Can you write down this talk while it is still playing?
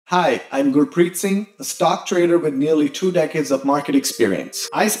Hi, I'm Gurpreet Singh, a stock trader with nearly 2 decades of market experience.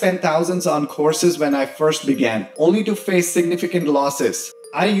 I spent thousands on courses when I first began, only to face significant losses.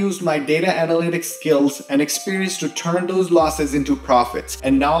 I used my data analytics skills and experience to turn those losses into profits,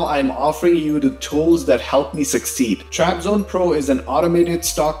 and now I'm offering you the tools that help me succeed. TrapZone Pro is an automated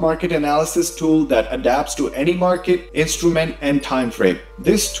stock market analysis tool that adapts to any market, instrument, and time frame.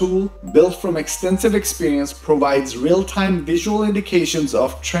 This tool, built from extensive experience, provides real-time visual indications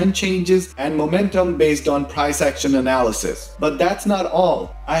of trend changes and momentum based on price action analysis. But that's not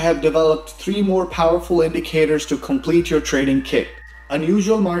all. I have developed 3 more powerful indicators to complete your trading kit.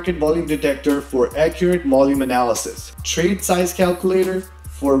 Unusual market volume detector for accurate volume analysis, trade size calculator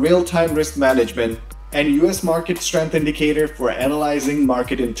for real-time risk management, and US market strength indicator for analyzing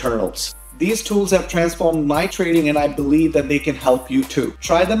market internals. These tools have transformed my trading, and I believe that they can help you too.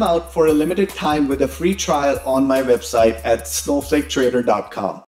 Try them out for a limited time with a free trial on my website at snowflaketrader.com.